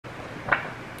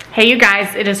Hey you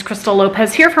guys, it is Crystal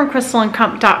Lopez here from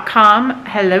crystalandcomp.com.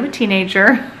 Hello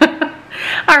teenager.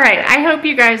 All right, I hope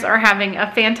you guys are having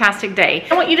a fantastic day.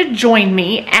 I want you to join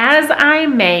me as I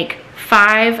make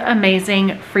 5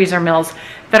 amazing freezer meals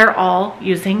that are all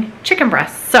using chicken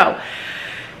breasts. So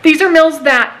these are meals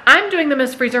that I'm doing them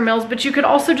as freezer meals, but you could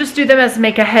also just do them as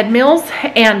make ahead meals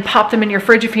and pop them in your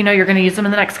fridge if you know you're going to use them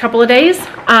in the next couple of days.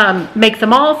 Make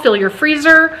them all, fill your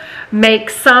freezer,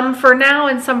 make some for now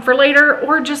and some for later,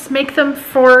 or just make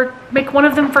one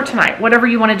of them for tonight, whatever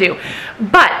you want to do.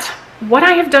 But what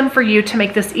I have done for you to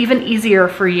make this even easier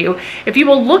for you, if you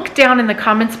will look down in the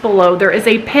comments below, there is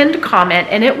a pinned comment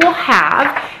and it will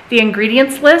have the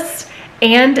ingredients list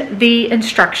and the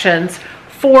instructions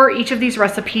for each of these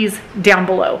recipes down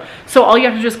below. So all you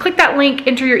have to do is click that link,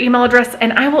 enter your email address,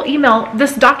 and I will email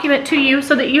this document to you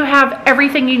so that you have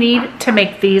everything you need to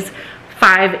make these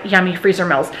 5 yummy freezer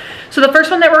meals. So the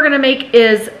first one that we're gonna make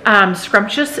is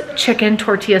scrumptious chicken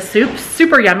tortilla soup,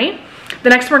 super yummy. The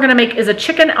next one we're gonna make is a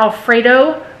chicken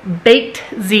Alfredo baked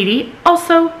ziti,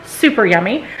 also super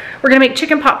yummy. We're gonna make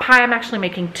chicken pot pie. I'm actually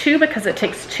making 2 because it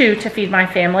takes 2 to feed my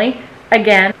family.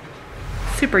 Again,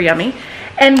 super yummy.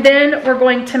 And then we're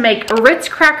going to make Ritz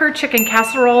cracker chicken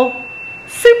casserole,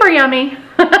 super yummy.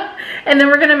 And then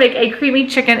we're gonna make a creamy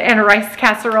chicken and rice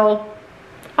casserole,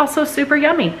 also super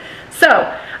yummy.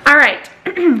 So, all right,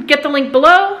 get the link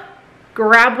below,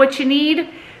 grab what you need,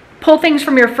 pull things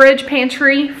from your fridge,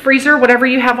 pantry, freezer, whatever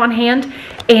you have on hand,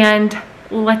 and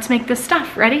let's make this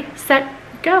stuff. Ready, set,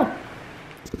 go.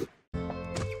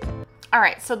 All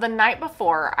right, so the night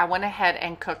before, I went ahead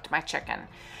and cooked my chicken.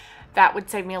 That would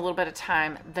save me a little bit of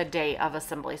time the day of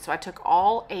assembly. So I took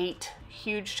all 8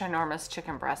 huge, ginormous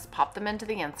chicken breasts, popped them into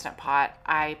the Instant Pot.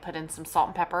 I put in some salt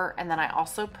and pepper, and then I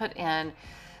also put in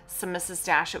some Mrs.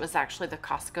 Dash. It was actually the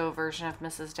Costco version of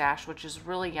Mrs. Dash, which is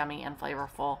really yummy and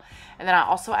flavorful. And then I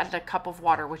also added a cup of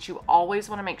water, which you always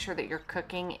want to make sure that you're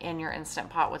cooking in your Instant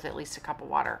Pot with at least a cup of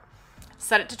water.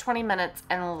 Set it to 20 minutes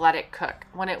and let it cook.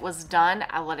 When it was done,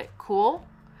 I let it cool,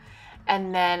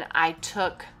 and then I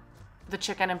took the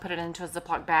chicken and put it into a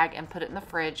Ziploc bag and put it in the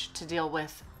fridge to deal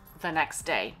with the next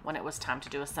day when it was time to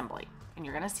do assembly. And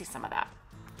you're going to see some of that.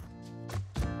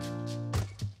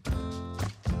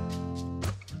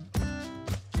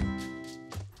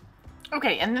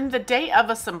 Okay, and then the day of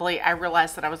assembly, I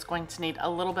realized that I was going to need a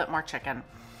little bit more chicken.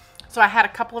 So I had a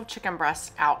couple of chicken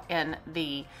breasts out in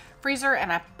the freezer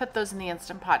and I put those in the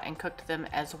Instant Pot and cooked them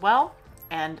as well.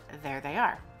 And there they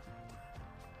are.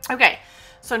 Okay.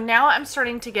 So now I'm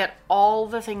starting to get all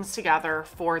the things together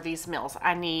for these meals.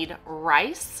 I need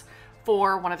rice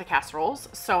for one of the casseroles.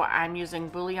 So I'm using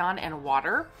bouillon and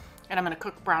water, and I'm going to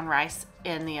cook brown rice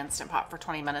in the Instant Pot for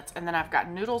 20 minutes. And then I've got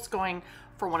noodles going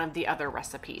for one of the other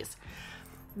recipes.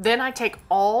 Then I take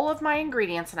all of my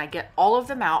ingredients and I get all of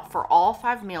them out for all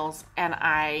 5 meals, and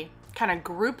I kind of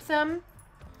group them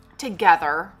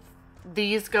together.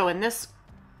 These go in this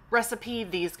recipe,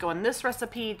 these go in this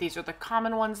recipe. These are the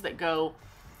common ones that go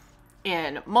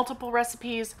in multiple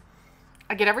recipes.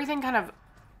 I get everything kind of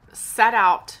set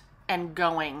out and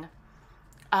going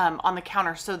on the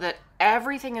counter so that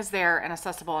everything is there and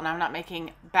accessible, and I'm not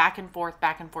making back and forth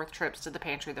trips to the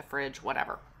pantry, the fridge,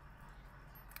 whatever.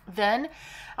 Then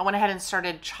I went ahead and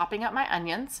started chopping up my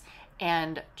onions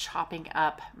and chopping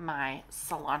up my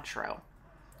cilantro.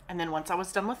 And then once I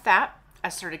was done with that, I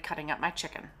started cutting up my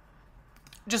chicken.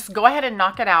 Just go ahead and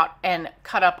knock it out and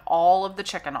cut up all of the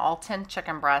chicken, all 10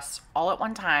 chicken breasts, all at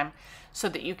one time, so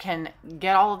that you can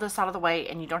get all of this out of the way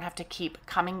and you don't have to keep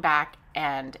coming back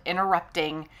and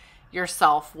interrupting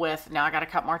yourself with, now I got to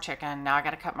cut more chicken, now I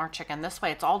got to cut more chicken. This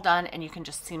way it's all done and you can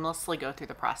just seamlessly go through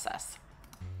the process.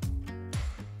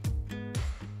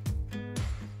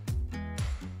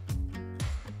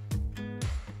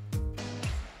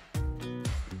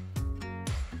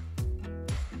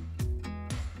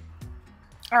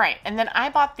 All right, and then I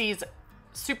bought these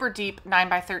super deep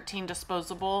 9x13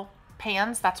 disposable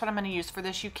pans. That's what I'm going to use for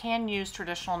this. You can use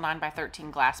traditional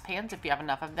 9x13 glass pans if you have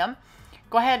enough of them.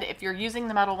 Go ahead, if you're using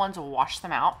the metal ones, wash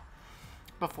them out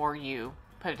before you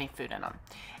put any food in them.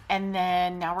 And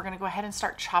then now we're going to go ahead and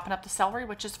start chopping up the celery,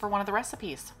 which is for one of the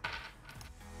recipes.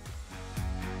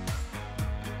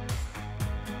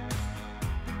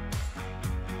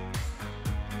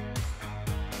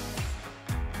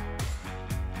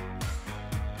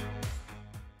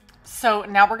 So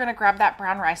now we're going to grab that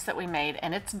brown rice that we made,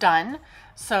 and it's done.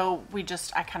 So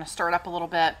I kind of stir it up a little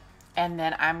bit, and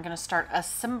then I'm going to start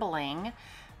assembling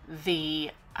the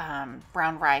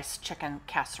brown rice chicken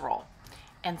casserole.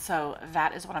 And so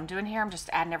that is what I'm doing here. I'm just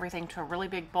adding everything to a really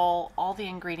big bowl, all the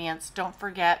ingredients. Don't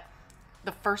forget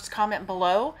the first comment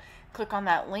below, click on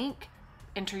that link,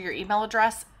 enter your email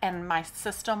address, and my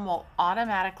system will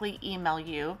automatically email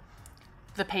you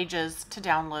the pages to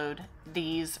download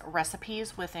these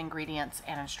recipes with ingredients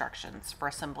and instructions for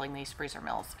assembling these freezer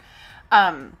meals.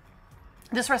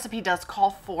 This recipe does call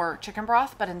for chicken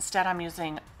broth, but instead I'm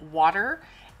using water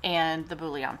and the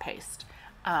bouillon paste.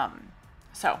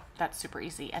 So that's super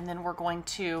easy. And then we're going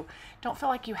to, don't feel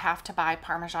like you have to buy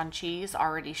Parmesan cheese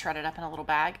already shredded up in a little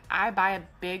bag. I buy a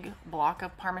big block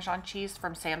of Parmesan cheese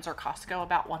from Sam's or Costco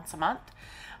about once a month,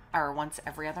 or once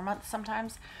every other month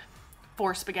sometimes,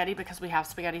 for spaghetti, because we have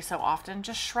spaghetti so often.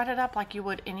 Just shred it up like you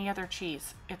would any other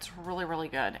cheese. It's really, really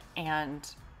good. And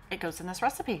it goes in this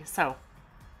recipe. So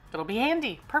it'll be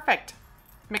handy. Perfect.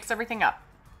 Mix everything up.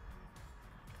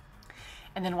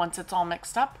 And then once it's all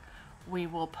mixed up, we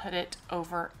will put it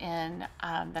over in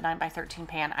the 9x13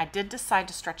 pan. I did decide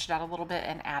to stretch it out a little bit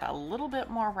and add a little bit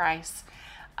more rice,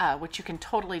 which you can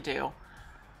totally do.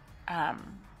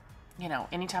 You know,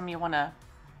 anytime you want to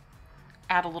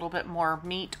add a little bit more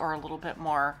meat or a little bit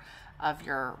more of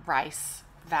your rice,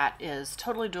 that is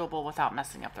totally doable without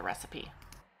messing up the recipe.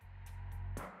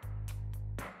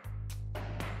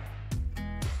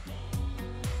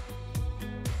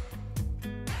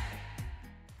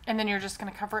 And then you're just going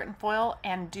to cover it in foil,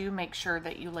 and do make sure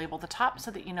that you label the top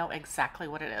so that you know exactly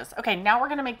what it is. Okay, now we're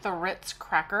going to make the Ritz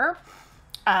cracker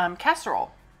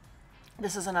casserole.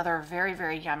 This is another very,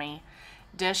 very yummy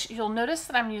dish. You'll notice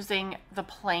that I'm using the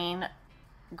plain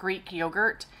Greek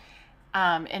yogurt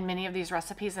in many of these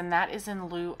recipes, and that is in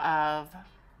lieu of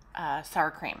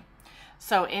sour cream.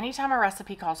 So anytime a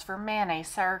recipe calls for mayonnaise,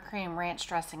 sour cream, ranch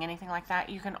dressing, anything like that,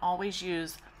 you can always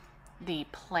use the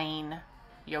plain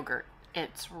yogurt.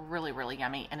 It's really, really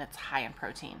yummy, and it's high in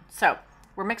protein. So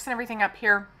we're mixing everything up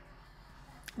here.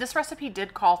 This recipe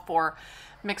did call for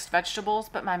mixed vegetables,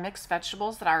 but my mixed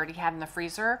vegetables that I already had in the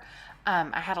freezer,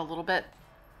 I had a little bit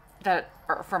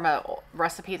from a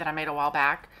recipe that I made a while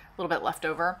back, a little bit left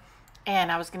over,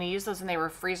 and I was going to use those, and they were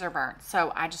freezer burnt.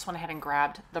 So I just went ahead and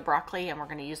grabbed the broccoli, and we're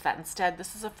going to use that instead.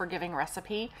 This is a forgiving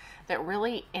recipe that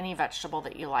really any vegetable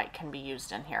that you like can be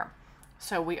used in here.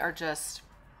 So we are just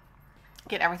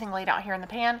getting everything laid out here in the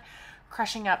pan,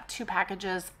 crushing up 2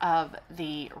 packages of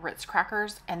the Ritz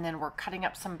crackers, and then we're cutting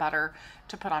up some butter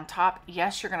to put on top.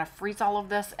 Yes, you're going to freeze all of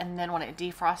this, and then when it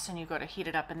defrosts and you go to heat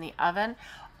it up in the oven,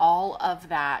 all of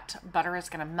that butter is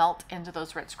going to melt into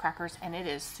those Ritz crackers, and it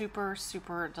is super,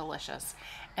 super delicious.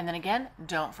 And then again,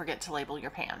 don't forget to label your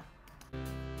pan.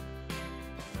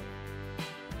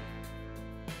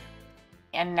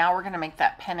 And now we're going to make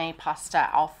that penne pasta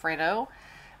Alfredo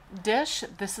dish.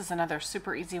 This is another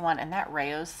super easy one, and that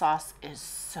Rao's sauce is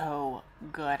so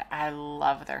good. I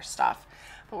love their stuff.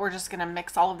 But we're just going to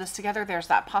mix all of this together. There's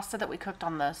that pasta that we cooked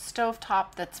on the stove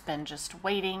top that's been just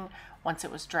waiting. Once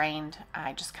it was drained,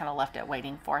 I just kind of left it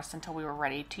waiting for us until we were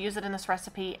ready to use it in this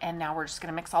recipe. And now we're just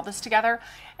going to mix all this together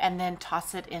and then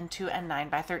toss it into a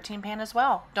 9x13 pan as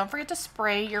well. Don't forget to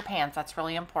spray your pans. That's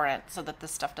really important so that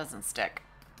this stuff doesn't stick.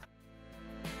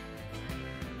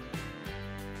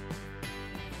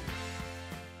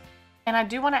 And I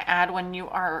do want to add, when you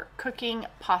are cooking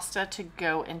pasta to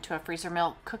go into a freezer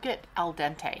meal, cook it al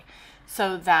dente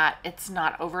so that it's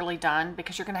not overly done,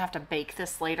 because you're going to have to bake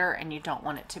this later and you don't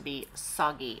want it to be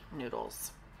soggy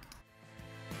noodles.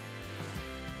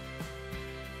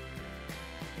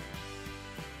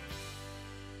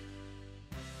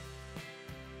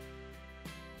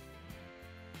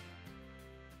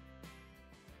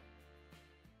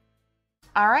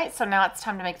 All right, so now it's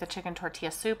time to make the chicken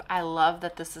tortilla soup. I love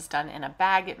that this is done in a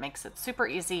bag. It makes it super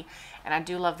easy, and I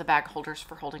do love the bag holders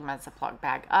for holding my Ziploc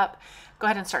bag up. Go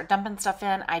ahead and start dumping stuff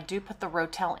in. I do put the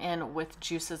Rotel in with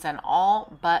juices and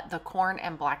all, but the corn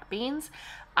and black beans,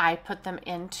 I put them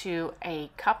into a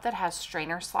cup that has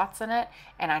strainer slots in it,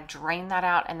 and I drain that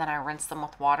out, and then I rinse them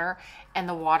with water, and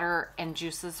the water and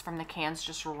juices from the cans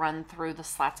just run through the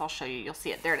slats. I'll show you. You'll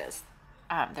see it. There it is.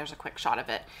 There's a quick shot of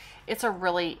it. It's a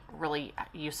really, really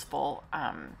useful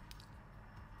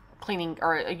cleaning,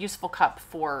 or a useful cup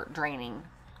for draining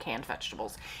canned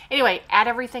vegetables. Anyway, add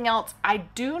everything else. I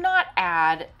do not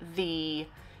add the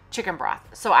chicken broth.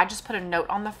 So I just put a note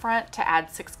on the front to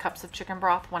add 6 cups of chicken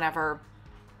broth whenever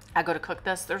I go to cook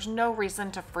this. There's no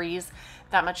reason to freeze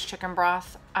that much chicken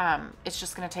broth. It's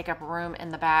just going to take up room in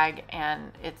the bag,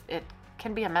 and it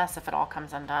can be a mess if it all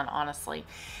comes undone, honestly.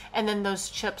 And then those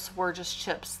chips were just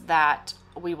chips that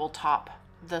we will top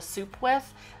the soup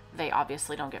with. They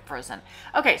obviously don't get frozen.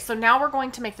 Okay, so now we're going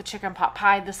to make the chicken pot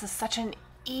pie. This is such an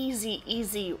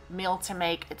easy meal to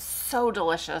make. It's so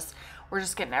delicious. We're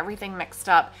just getting everything mixed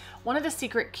up. One of the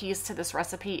secret keys to this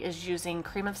recipe is using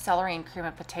cream of celery and cream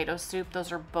of potato soup.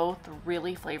 Those are both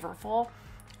really flavorful.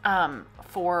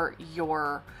 for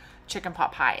your chicken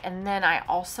pot pie. And then I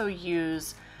also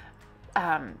use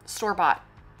store-bought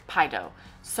pie dough.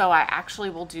 So I actually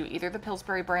will do either the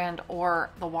Pillsbury brand or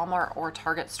the Walmart or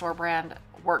Target store brand,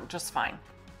 work just fine.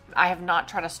 I have not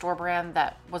tried a store brand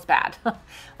that was bad.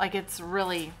 Like it's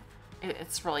really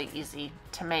easy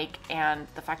to make, and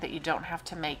the fact that you don't have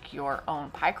to make your own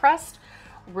pie crust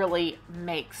really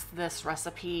makes this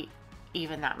recipe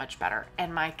even that much better.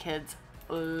 And my kids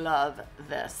love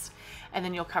this. And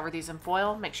then you'll cover these in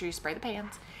foil. Make sure you spray the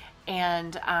pans,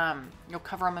 and you'll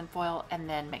cover them in foil, and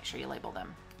then make sure you label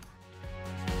them.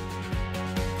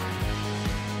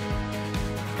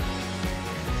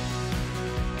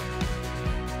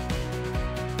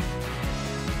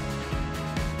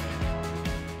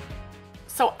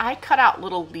 So I cut out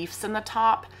little leaves in the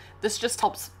top. This just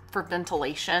helps for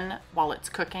ventilation while it's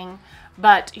cooking,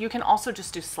 but you can also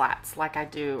just do slats like I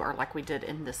do, or like we did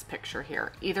in this picture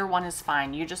here. Either one is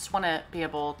fine. You just want to be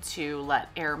able to let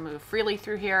air move freely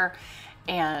through here,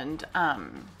 and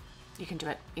you can do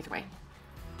it either way.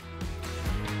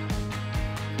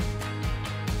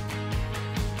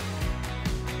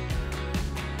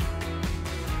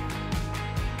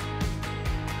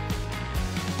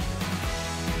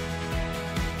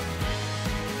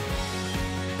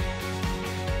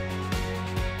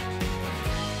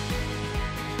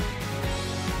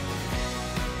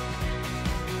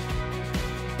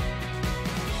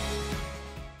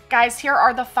 Guys, here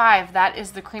are the 5. That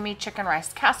is the creamy chicken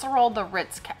rice casserole, the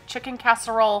Ritz chicken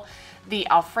casserole, the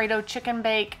Alfredo chicken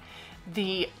bake,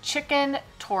 the chicken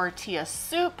tortilla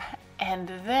soup, and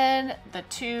then the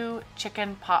 2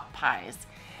 chicken pot pies.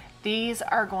 These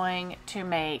are going to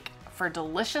make for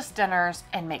delicious dinners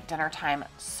and make dinner time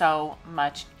so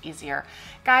much easier.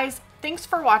 Guys, thanks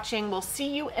for watching. We'll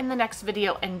see you in the next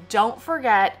video, and don't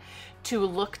forget to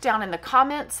look down in the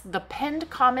comments, the pinned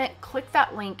comment, click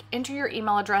that link, enter your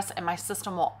email address, and my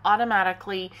system will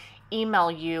automatically email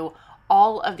you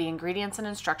all of the ingredients and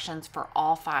instructions for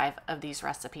all 5 of these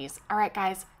recipes. All right,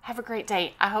 guys, have a great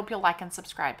day. I hope you'll like and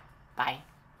subscribe. Bye.